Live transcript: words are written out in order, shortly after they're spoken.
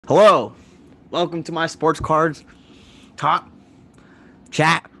Hello, welcome to my sports cards talk,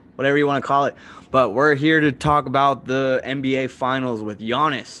 chat, whatever you want to call it. But we're here to talk about the NBA Finals with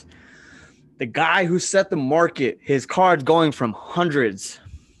Giannis, the guy who set the market. His cards going from hundreds,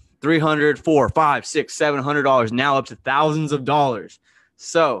 $300, $400, $500, $600, $700, now up to thousands of dollars.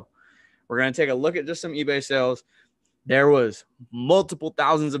 So we're gonna take a look at just some eBay sales. There was multiple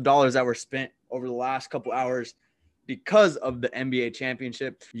thousands of dollars that were spent over the last couple hours because of the NBA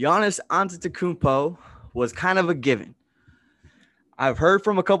championship. Giannis Antetokounmpo was kind of a given. I've heard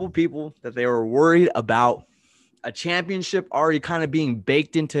from a couple people that they were worried about a championship already kind of being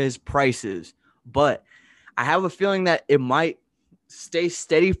baked into his prices, but I have a feeling that it might stay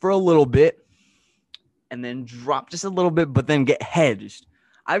steady for a little bit and then drop just a little bit, but then get hedged.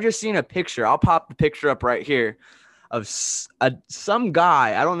 I've just seen a picture. I'll pop the picture up right here of some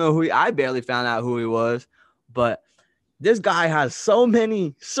guy. I don't know who I barely found out who he was, but this guy has so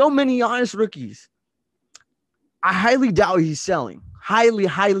many Giannis rookies. I highly doubt he's selling. Highly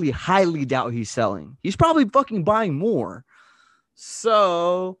doubt he's selling. He's probably fucking buying more.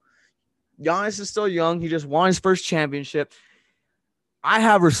 So Giannis is still young. He just won his first championship. I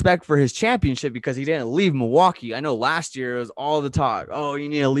have respect for his championship because he didn't leave Milwaukee. I know last year it was all the talk. Oh, you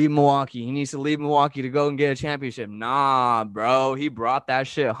need to leave Milwaukee. He needs to leave Milwaukee to go and get a championship. Nah, bro. He brought that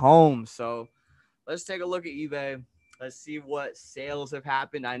shit home. So let's take a look at eBay. Let's see what sales have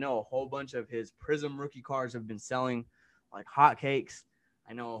happened. I know a whole bunch of his PRIZM rookie cards have been selling like hotcakes.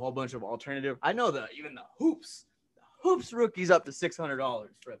 I know a whole bunch of alternative. I know even the hoops rookies up to $600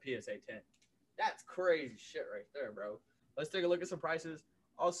 for a PSA 10. That's crazy shit right there, bro. Let's take a look at some prices.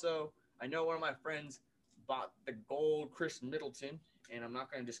 Also, I know one of my friends bought the gold Kris Middleton, and I'm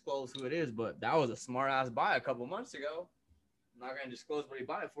not going to disclose who it is, but that was a smart-ass buy a couple months ago. I'm not going to disclose what he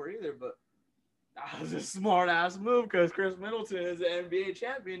bought it for either, but that was a smart-ass move because Kris Middleton is the NBA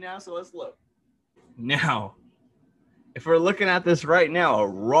champion now, so let's look. Now, if we're looking at this right now, a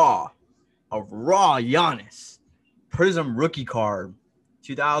raw Giannis PRIZM rookie card,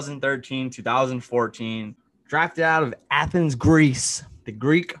 2013, 2014, drafted out of Athens, Greece. The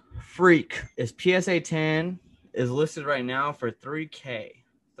Greek Freak. His PSA 10 is listed right now for $3K.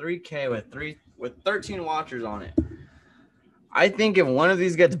 $3K with 13 watchers on it. I think if one of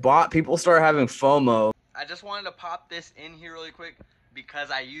these gets bought, people start having FOMO. I just wanted to pop this in here really quick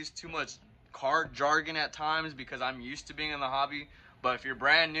because I use too much card jargon at times because I'm used to being in the hobby. But if you're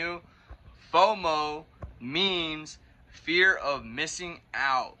brand new, FOMO means fear of missing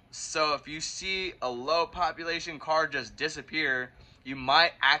out. So if you see a low population card just disappear, you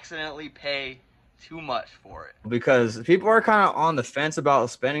might accidentally pay too much for it. Because people are kind of on the fence about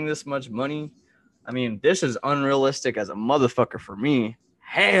spending this much money. I mean, this is unrealistic as a motherfucker for me.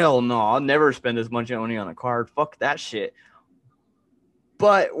 Hell no, I'll never spend this much money on a card. Fuck that shit.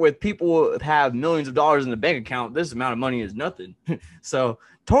 But with people that have millions of dollars in the bank account, this amount of money is nothing. So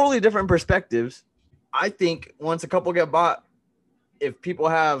totally different perspectives. I think once a couple get bought, if people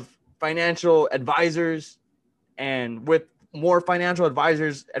have financial advisors and with more financial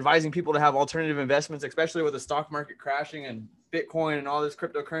advisors advising people to have alternative investments, especially with the stock market crashing and Bitcoin and all this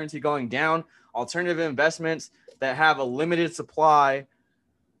cryptocurrency going down, alternative investments that have a limited supply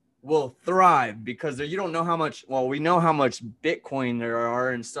will thrive because you don't know how much, well, we know how much Bitcoin there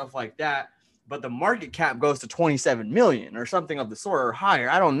are and stuff like that, but the market cap goes to 27 million or something of the sort or higher.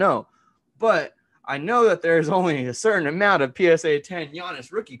 I don't know. But I know that there's only a certain amount of PSA 10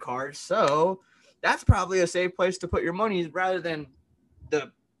 Giannis rookie cards, so that's probably a safe place to put your money rather than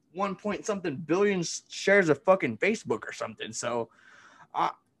the 1 point something billion shares of fucking Facebook or something. So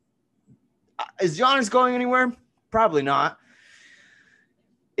is Giannis going anywhere? Probably not.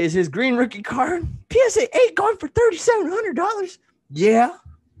 Is his green rookie card PSA 8 going for $3,700? Yeah.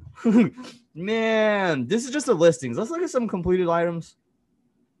 Man, this is just the listings. Let's look at some completed items.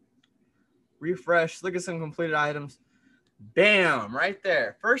 Refresh. Look at some completed items. Bam, right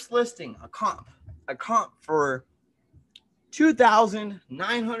there. First listing, a comp for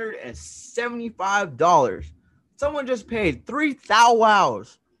 $2,975. Someone just paid 3,000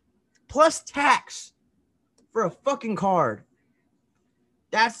 wows plus tax for a fucking card.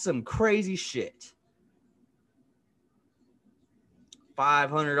 That's some crazy shit.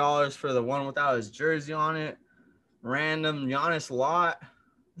 $500 for the one without his jersey on it. Random Giannis lot.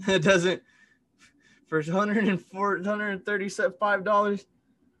 It doesn't. For $135.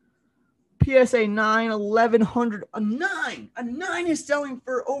 PSA 9, 1,100. A 9 is selling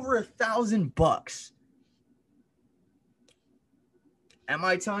for over $1,000. Am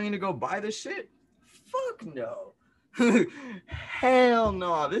I telling you to go buy this shit? Fuck no. Hell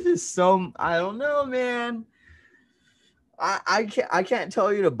no. This is I don't know, man. I can't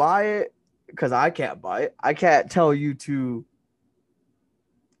tell you to buy it because I can't buy it. I can't tell you to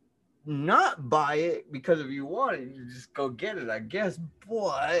not buy it because if you want it, you just go get it, I guess.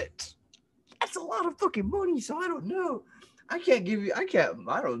 But that's a lot of fucking money, so I don't know.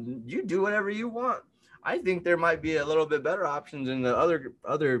 You do whatever you want. I think there might be a little bit better options in the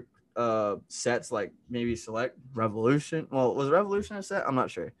other sets, like maybe Select Revolution. Well, was Revolution a set? I'm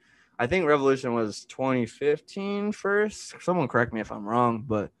not sure. I think Revolution was 2015 first. Someone correct me if I'm wrong,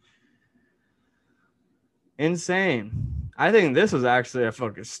 but insane. I think this was actually a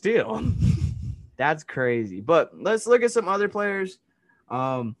fucking steal. That's crazy. But let's look at some other players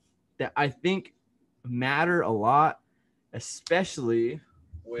that I think matter a lot, especially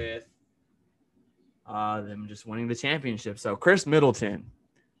with them just winning the championship. So Kris Middleton.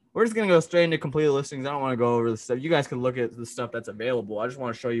 We're just going to go straight into completed listings. I don't want to go over the stuff. You guys can look at the stuff that's available. I just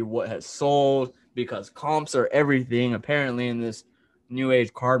want to show you what has sold because comps are everything. Apparently in this new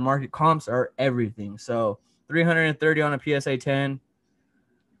age card market, comps are everything. So 330 on a PSA 10,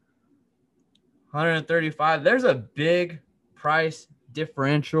 135. There's a big price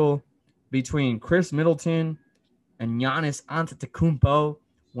differential between Kris Middleton and Giannis Antetokounmpo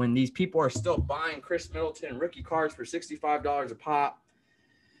when these people are still buying Kris Middleton rookie cards for $65 a pop.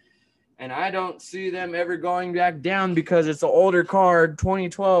 And I don't see them ever going back down because it's an older card,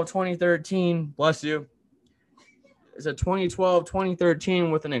 2012, 2013. Bless you. It's a 2012,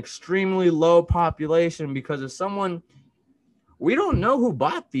 2013 with an extremely low population because of someone. We don't know who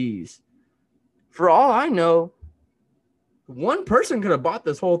bought these. For all I know, one person could have bought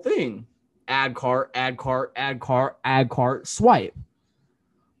this whole thing. Add cart, add cart, add cart, add cart, swipe.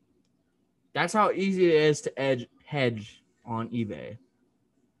 That's how easy it is to hedge on eBay.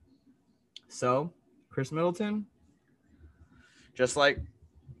 So, Kris Middleton, just like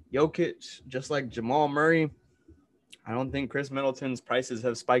Jokic, just like Jamal Murray, I don't think Kris Middleton's prices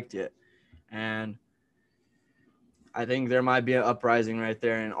have spiked yet. And I think there might be an uprising right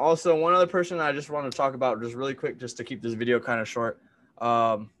there. And also, one other person I just want to talk about just really quick, just to keep this video kind of short.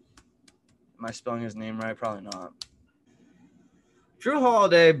 Am I spelling his name right? Probably not. Jrue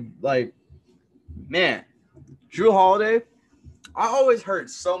Holiday, Jrue Holiday, I always heard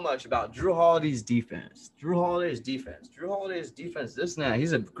so much about Jrue Holiday's defense. Jrue Holiday's defense, this and that.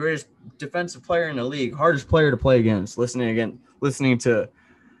 He's the greatest defensive player in the league, hardest player to play against. Listening to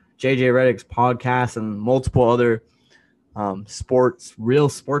JJ Redick's podcast and multiple other real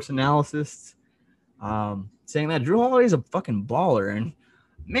sports analysts saying that Jrue Holiday's a fucking baller. And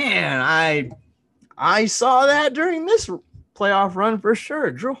man, I saw that during this playoff run for sure.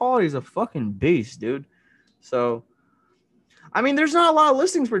 Jrue Holiday's a fucking beast, dude. So I mean, there's not a lot of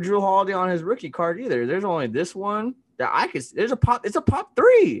listings for Jrue Holiday on his rookie card either. There's only this one that I could. It's a pop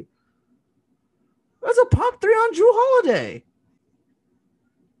 3. That's a pop 3 on Jrue Holiday.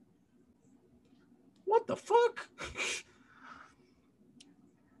 What the fuck?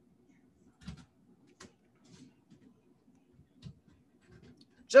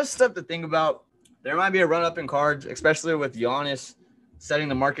 Just stuff to think about. There might be a run up in cards, especially with Giannis setting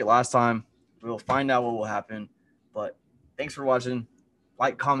the market last time. We'll find out what will happen. But thanks for watching.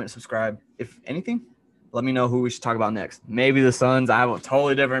 Like, comment, subscribe. If anything, let me know who we should talk about next. Maybe the Suns. I have a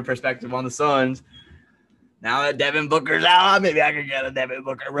totally different perspective on the Suns. Now that Devin Booker's out, maybe I could get a Devin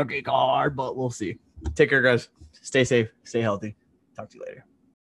Booker rookie card, but we'll see. Take care, guys. Stay safe. Stay healthy. Talk to you later.